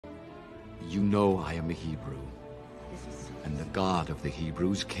You know I am a Hebrew, and the God of the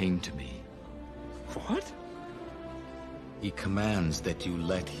Hebrews came to me. What? He commands that you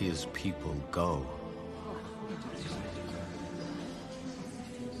let his people go.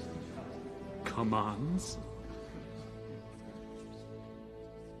 Commands?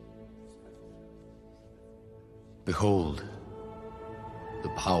 Behold, the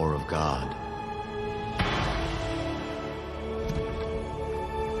power of God.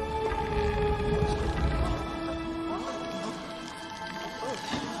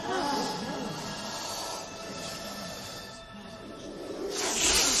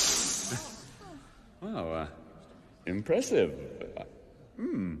 Oh, impressive.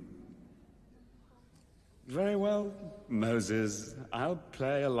 Very well, Moses. I'll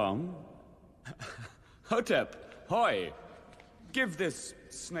play along. Hotep, hoi! Give this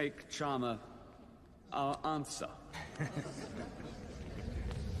snake charmer our answer.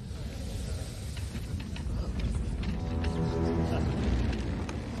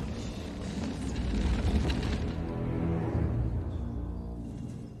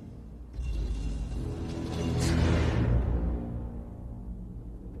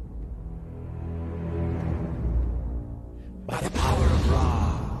 By the power of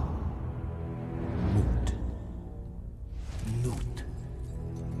Ra, Mut, Nut,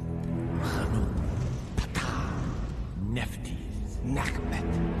 Hanun, Ptah, Nephthys,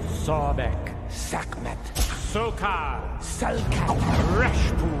 Nachmet, Sobek, Sakmet, Sokar, Salkat,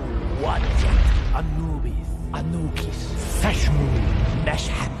 Reshpu, Wadjet, Anubis, Anukis, Seshmu,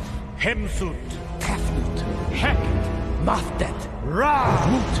 Neshhat, Hemsut, Tefnut, Heket, Mafdet, Ra,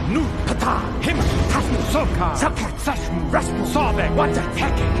 Mut, Nut, Ptah, Himsut, Tefnut, Sokar, Salkat, Seshmu, Reshpu, Sobek, Wadjet,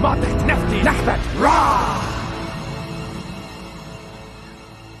 Heket, Mafdet, Nephthys, Nachmet, Ra!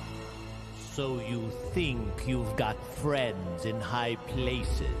 So you think you've got friends in high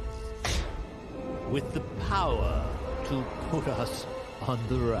places, with the power to put us on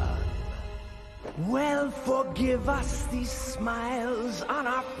the run. Well, forgive us these smiles on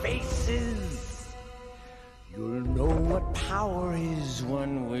our faces. You'll know what power is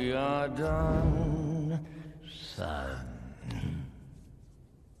when we are done, son.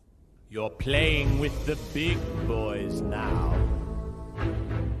 You're playing with the big boys now.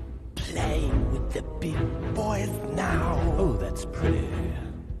 Playing with the big boys now. Oh, that's pretty.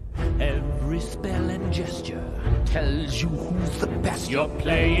 Every spell and gesture Tells you who's the best. You're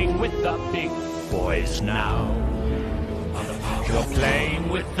playing with the big boys now. You're playing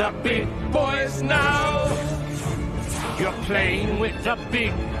with the big boys now. You're playing with the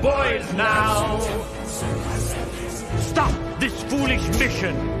big boys now. Stop this foolish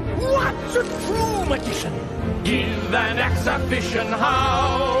mission. What's a true magician? Give an exhibition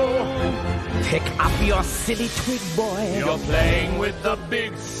how. Pick up your silly twig, boy. You're playing with the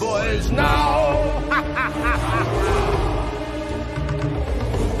big boys now.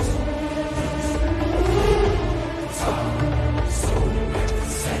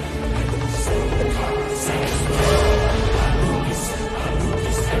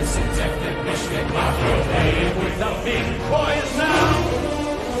 You're playing with the big boys now.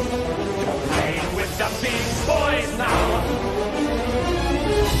 You're playing with the big boys now.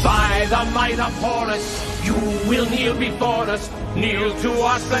 By the might of Horus, you will kneel before us. Kneel to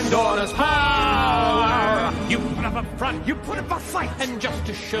us and adorn us. Power! You put up a front, you put up a fight. And just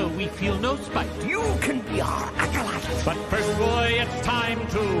to show we feel no spite, You can be our acolyte. but first, boy, it's time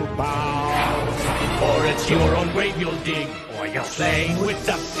to bow. Or it's your own grave you'll dig, or you're playing with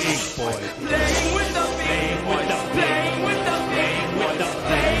the big boys.